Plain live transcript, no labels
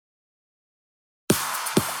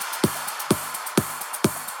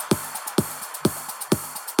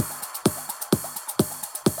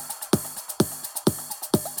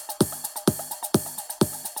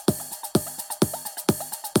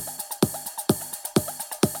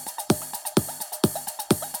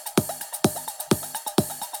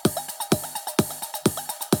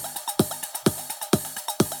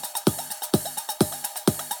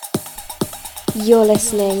You're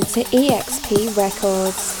listening to EXP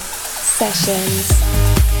Records Sessions.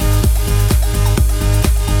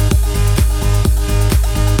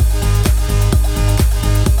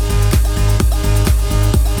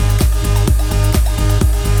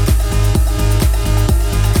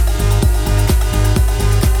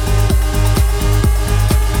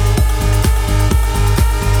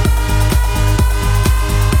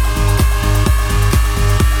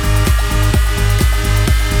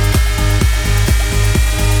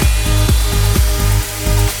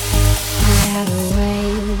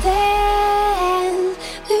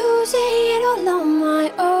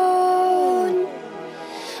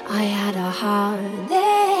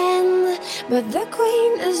 The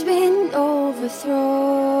queen has been overthrown,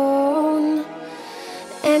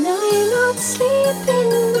 and I'm not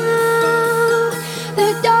sleeping now.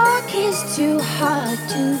 The dark is too hard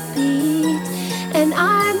to beat, and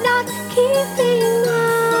I'm not keeping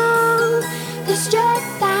on the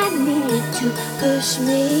strength I need to push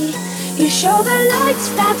me. You show the lights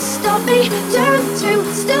that stop me, turn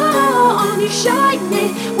to stone. You shine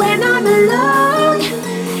it when I'm alone.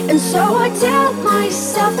 And so I tell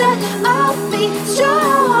myself that I'll be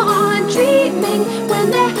strong, dreaming when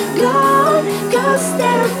they're gone, 'cause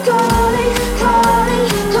they're calling, calling,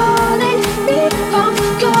 calling me. I'm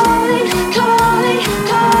calling, calling,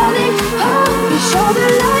 calling. Oh, you show the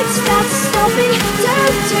lights that stop me,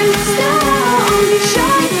 turn to stone. You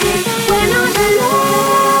shine me when I'm alone.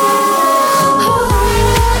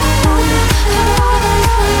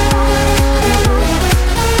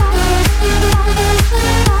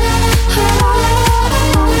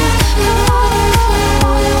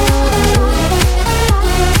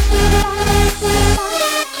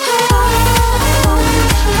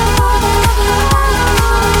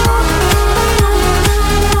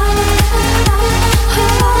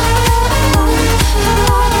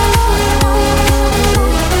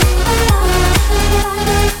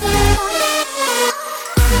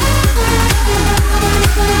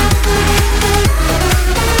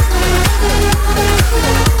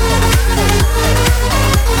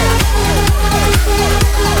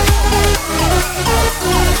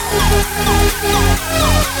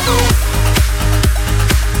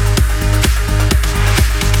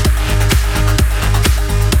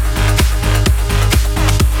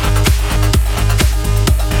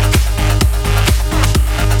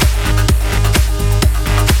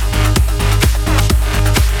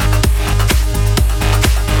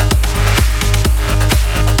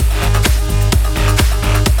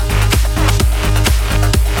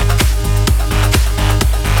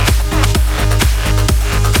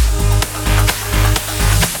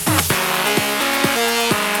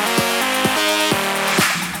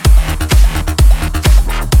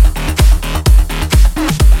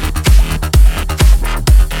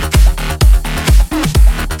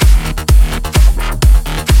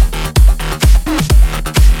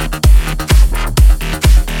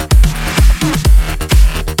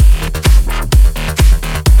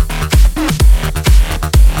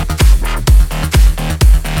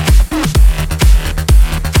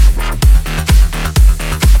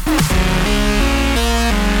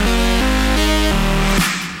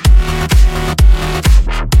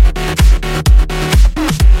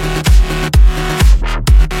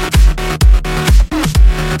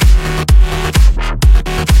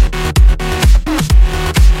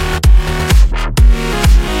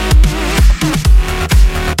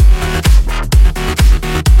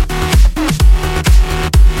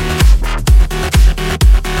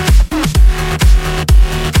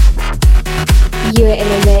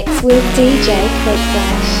 With DJ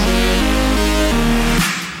Quickflash.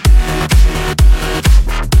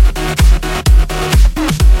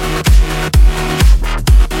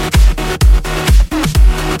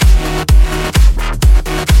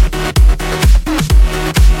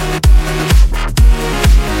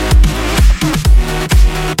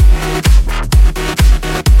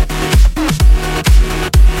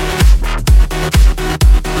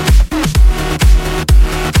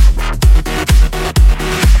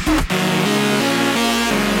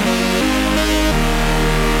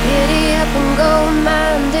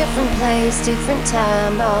 Different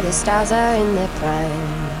time, all the stars are in their prime.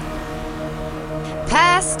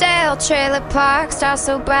 Pastel trailer park, stars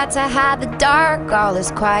so bright to hide the dark. All is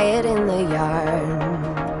quiet in the yard.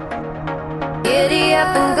 Giddy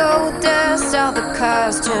up and go dust, all the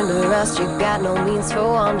cars turn to rust. You got no means for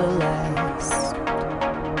wanderlust.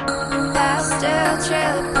 Pastel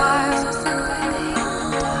trailer park, stars so bright in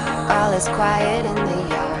the dark. All is quiet in the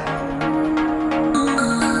yard.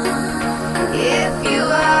 If you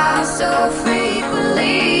are so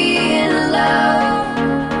frequently in love,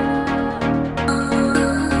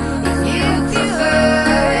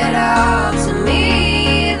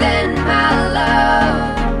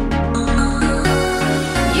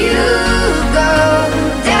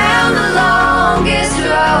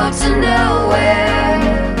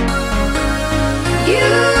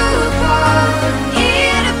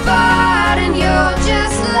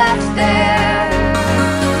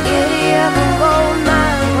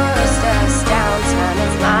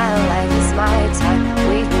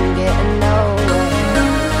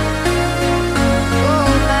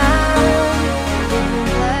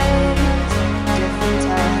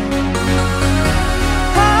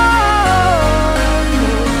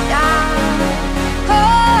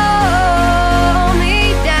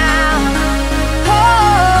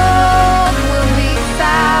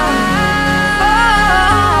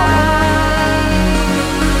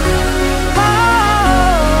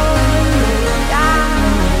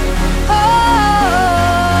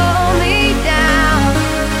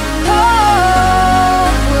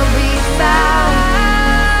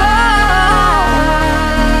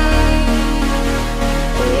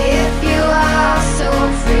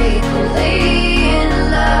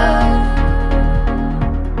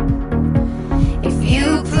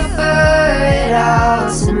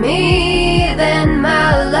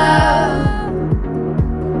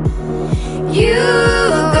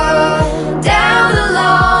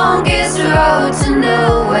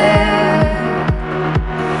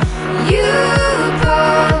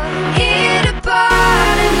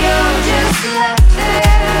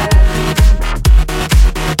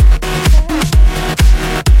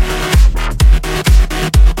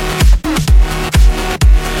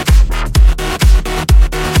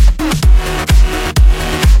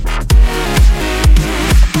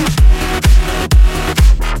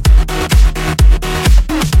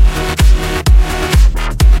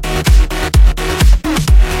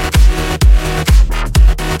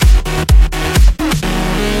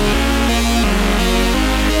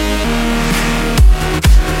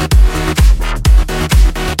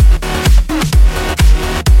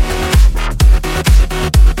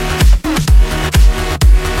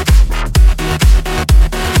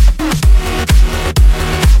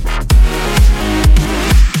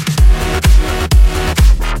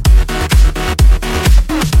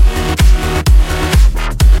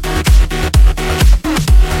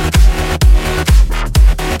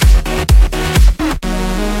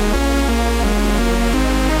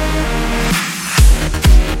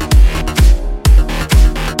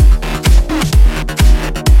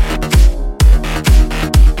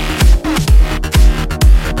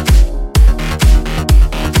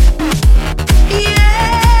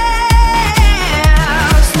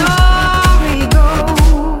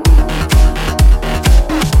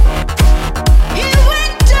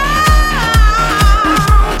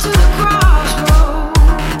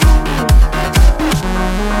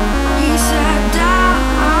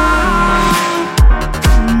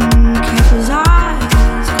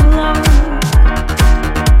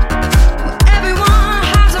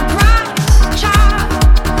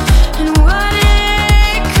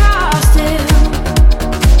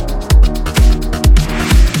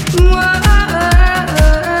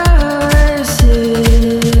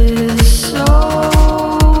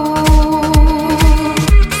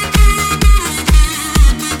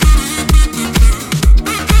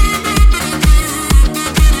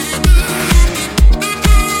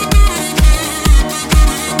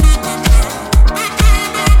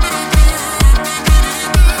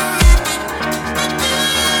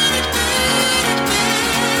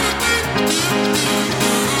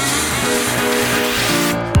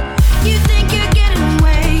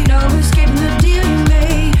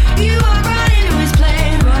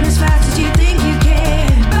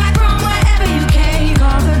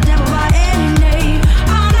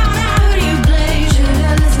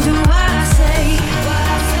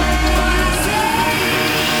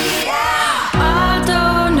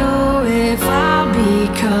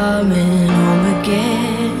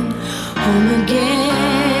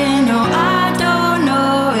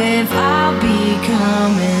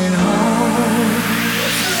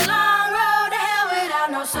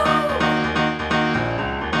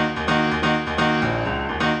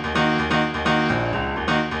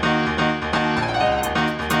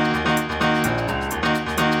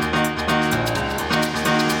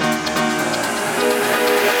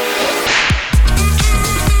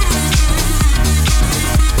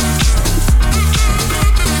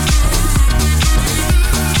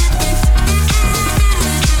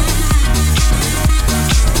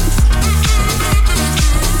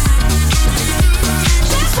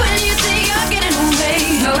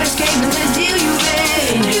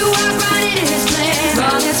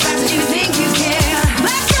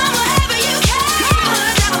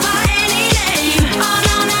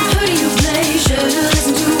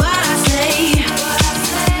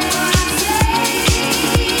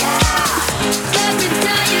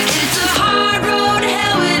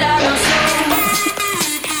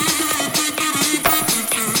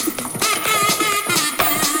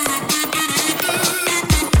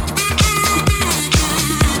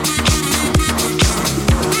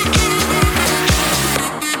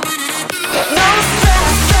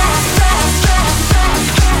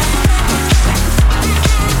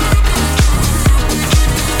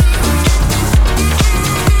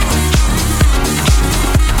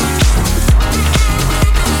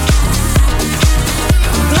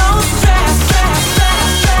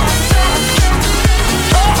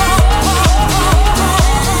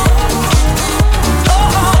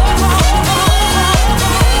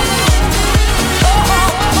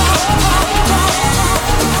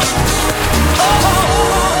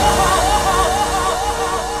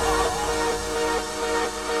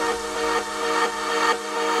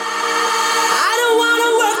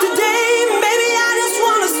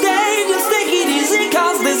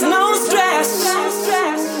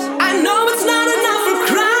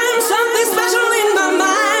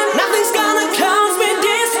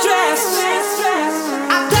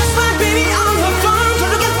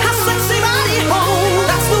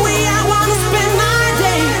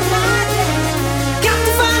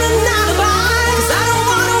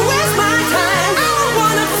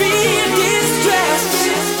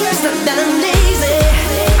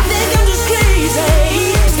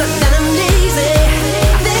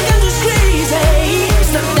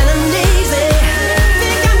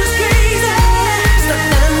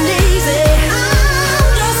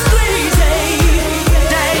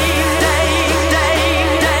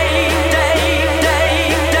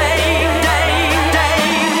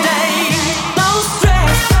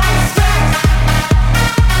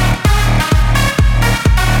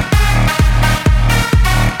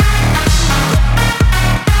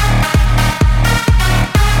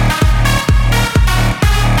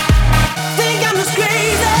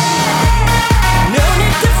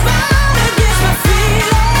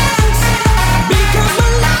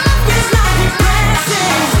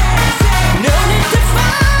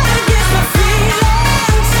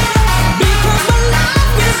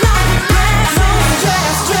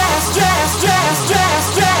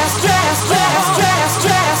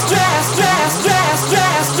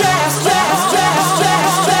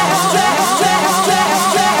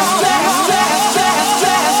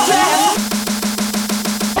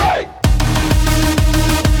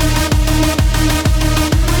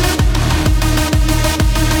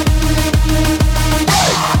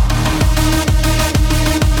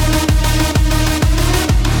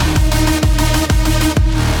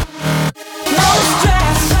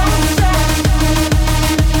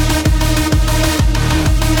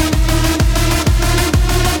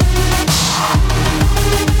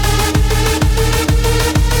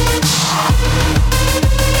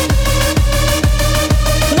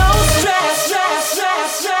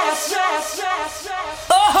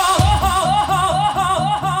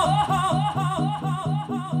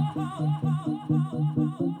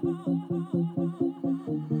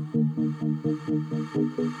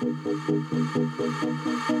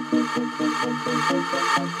 I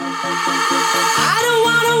don't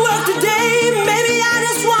wanna work today, maybe I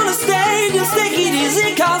just wanna stay. Just take it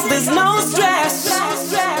easy cause there's no stress.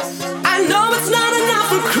 I know it's not enough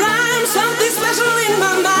for crime, something special in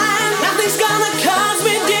my mind. Nothing's gonna cause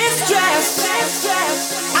me distress.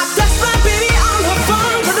 I text my baby on her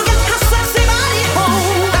phone, trying to get her sexy body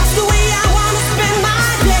home. That's the way I wanna spend my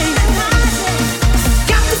day.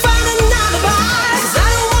 Got to find another alibi, cause I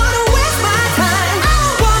don't wanna waste my time. I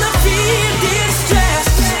don't wanna feel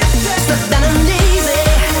distressed. Stuck that I'm lazy,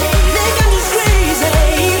 think I'm just crazy.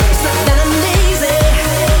 Stuck that I'm lazy,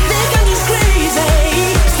 think I'm just crazy.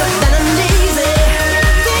 Stuck that I'm lazy,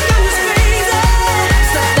 think I'm just crazy.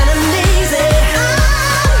 Stuck that I'm lazy,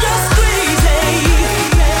 I'm just crazy.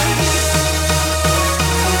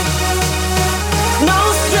 No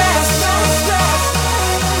stress, no stress,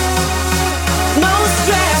 no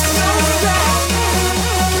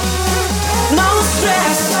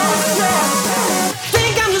stress.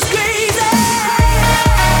 Think I'm just crazy.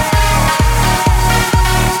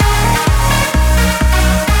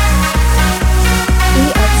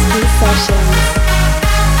 EXP Sessions.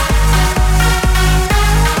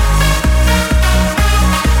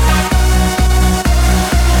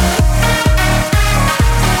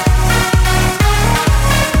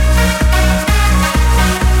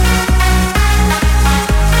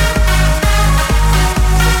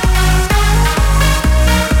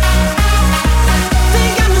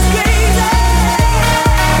 Think I'm just crazy.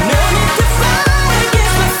 No need to fight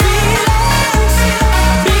against my feelings,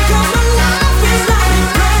 because my life is not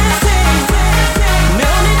depressing.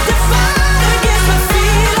 No need to fight against my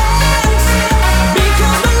feelings,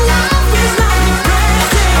 because my life is not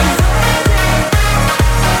depressing.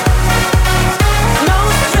 No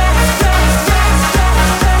stress, no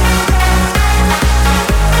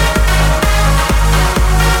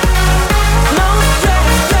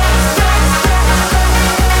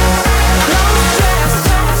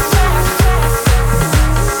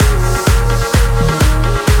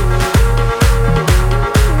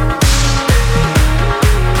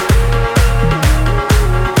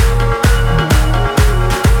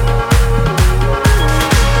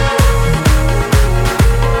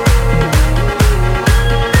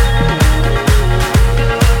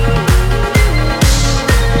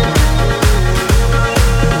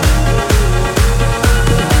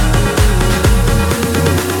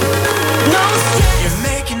You're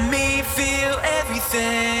making me feel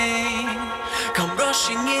everything come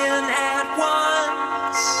rushing in at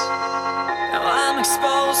once. Now I'm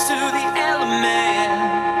exposed to the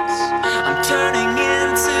elements, I'm turning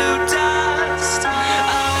into dust.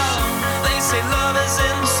 Oh, they say love is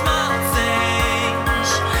in the small things,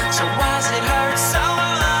 so why's it hurt so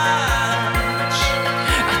much?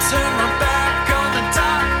 I turn my back on the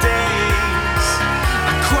dark days,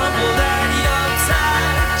 I crumbled at your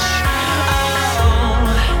touch. Oh,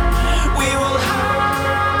 we will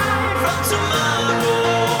hide from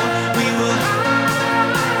tomorrow, we will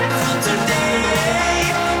hide from today,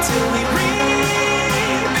 till we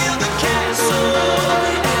rebuild the castle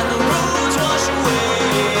and the ruins wash away.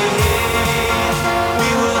 We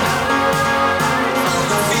will hide from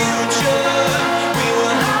the future, we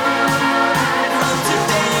will hide from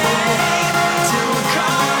today, till we're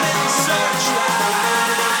caught in the searchlight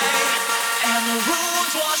and the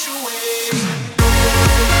ruins wash away.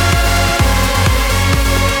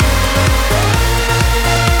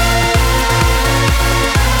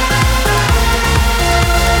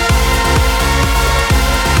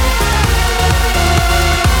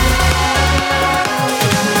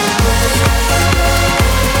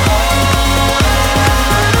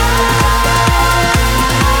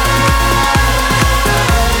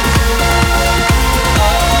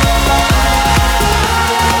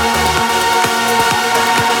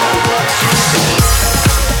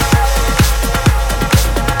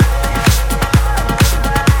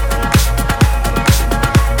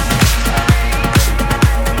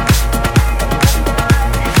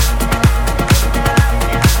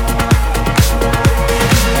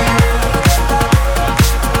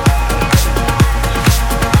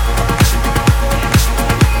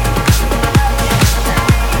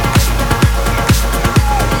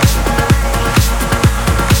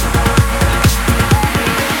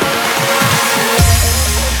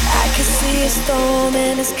 I can see a storm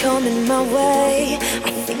and it's coming my way.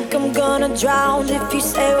 I think I'm gonna drown if you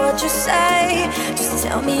say what you say. Just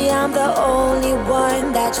tell me I'm the only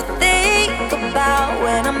one that you think about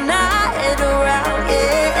when I'm not around,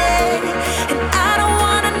 yeah. And I don't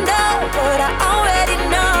wanna know what I already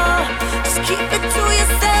know. Just keep it to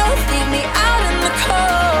yourself, leave me out in the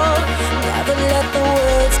cold. Never let the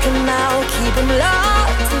words come out, keep them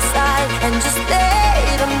locked inside and just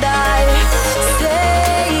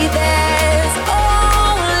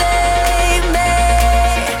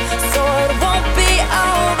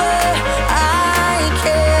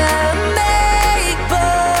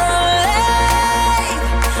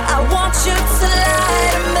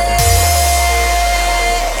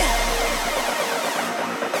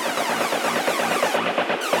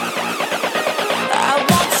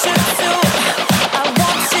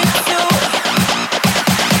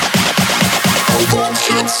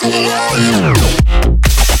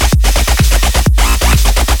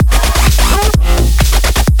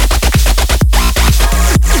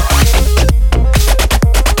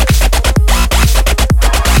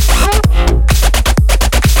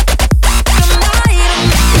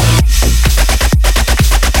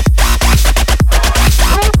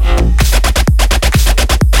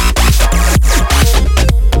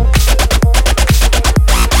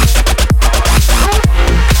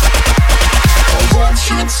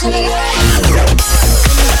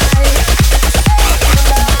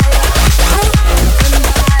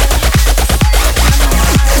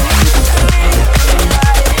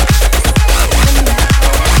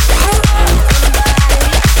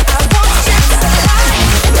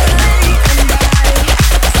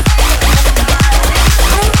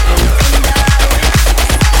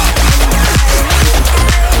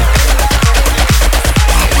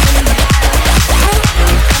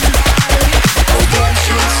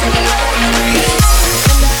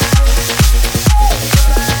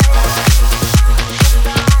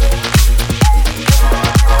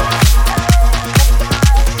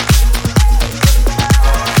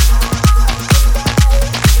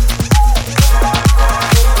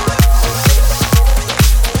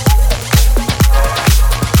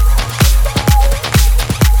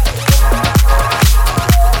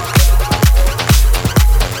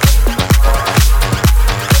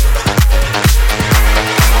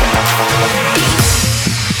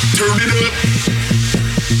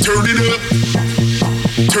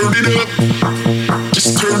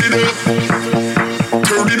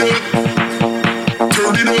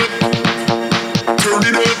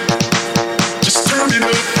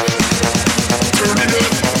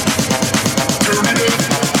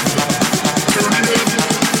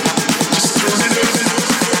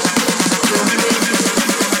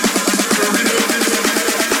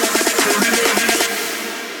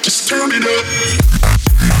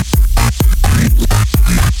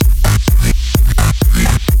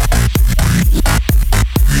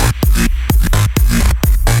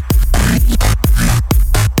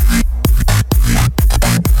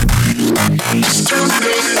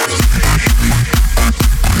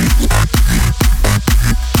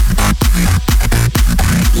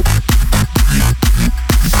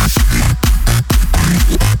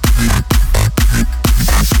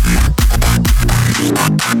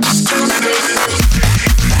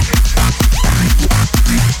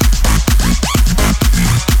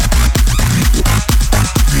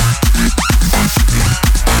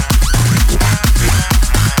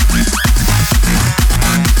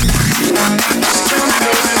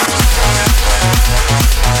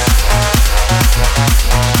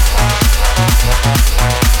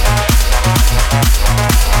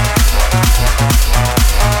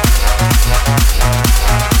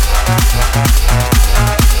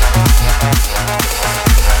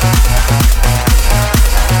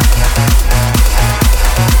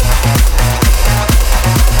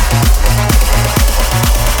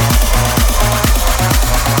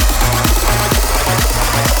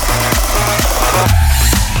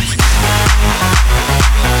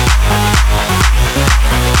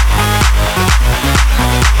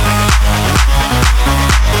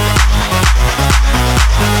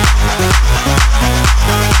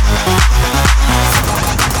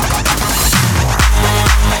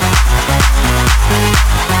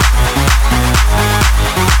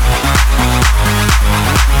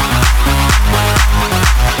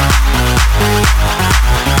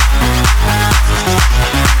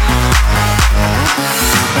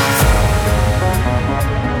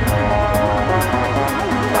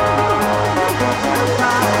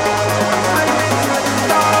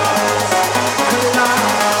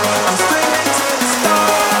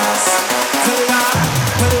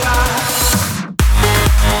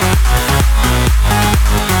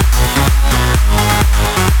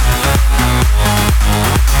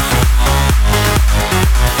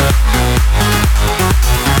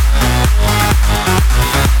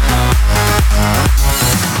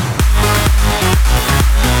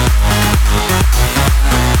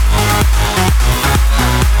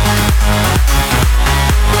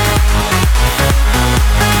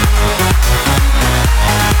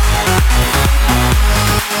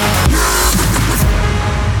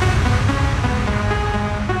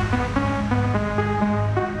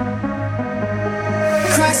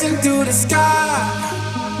crashing through the sky.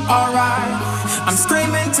 Alright, I'm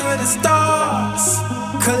screaming to the stars.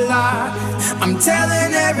 Collide, I'm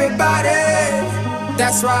telling everybody.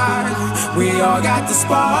 That's right, we all got the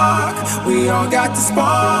spark. We all got the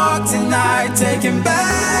spark tonight. Taking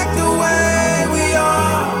back the way we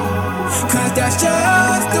are. 'Cause that's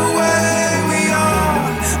just the way we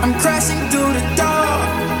are.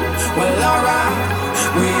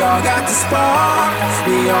 spark.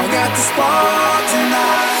 We all got the spark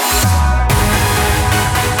tonight.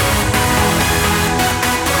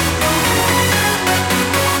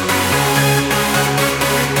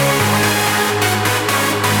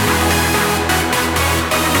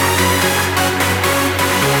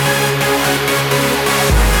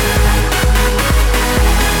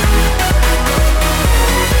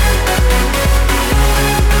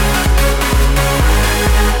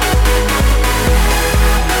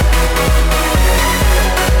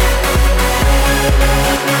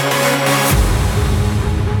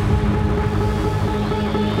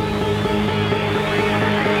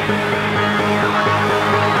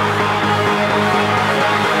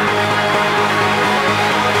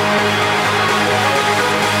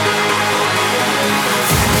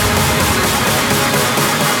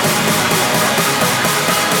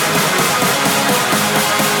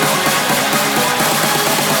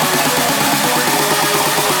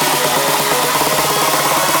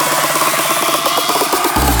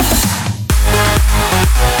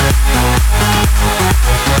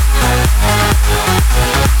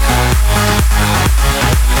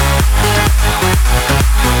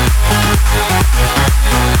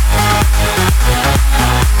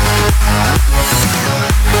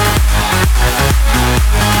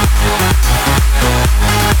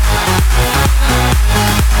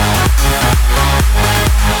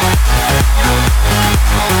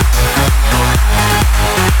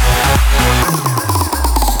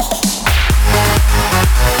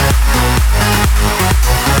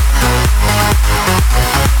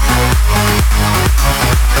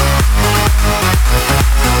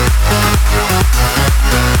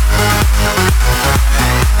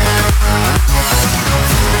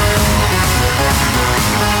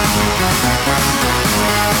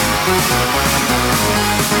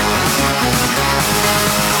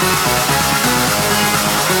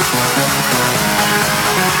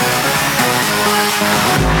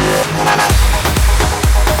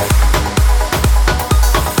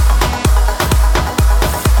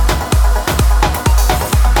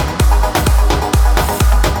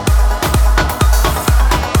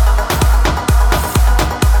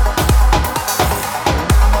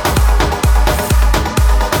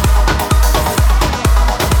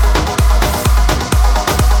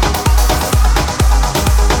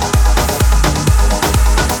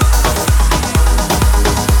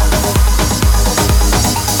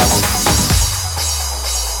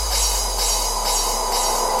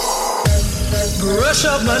 Brush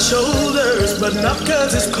off my shoulders, but not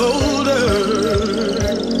 'cause it's colder.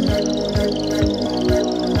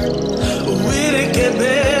 Will it get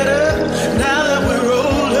better now that we're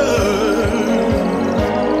older?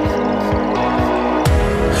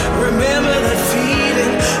 Remember that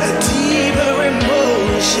feeling, a deeper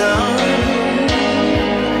emotion.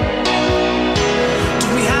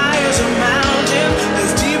 Took me high as a mountain,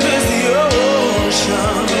 as deep as the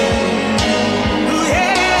ocean.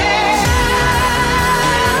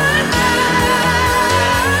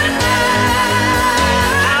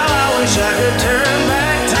 I could turn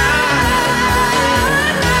back time.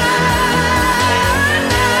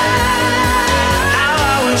 How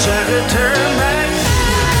I wish I could turn back.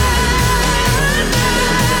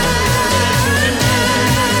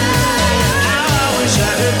 How I wish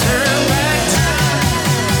I could turn back time.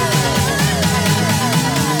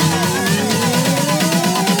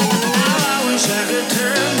 How I wish I could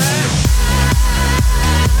turn back.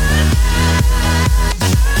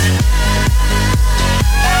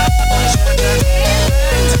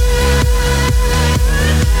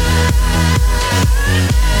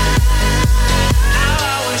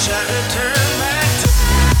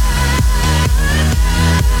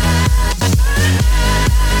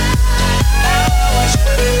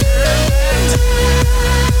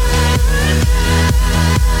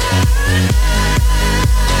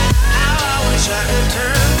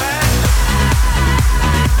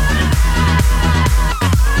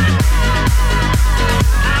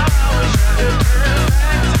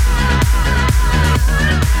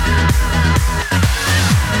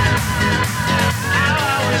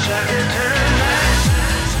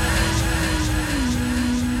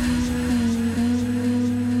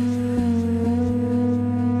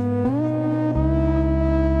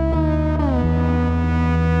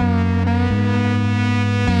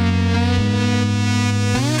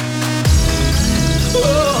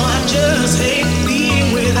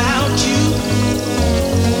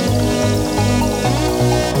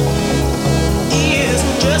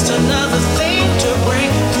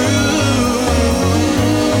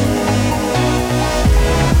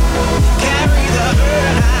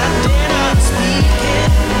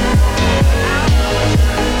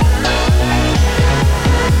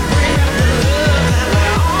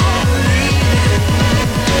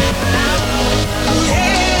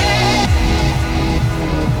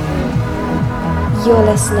 You're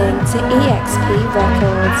listening to EXP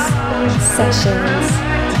Records Sessions.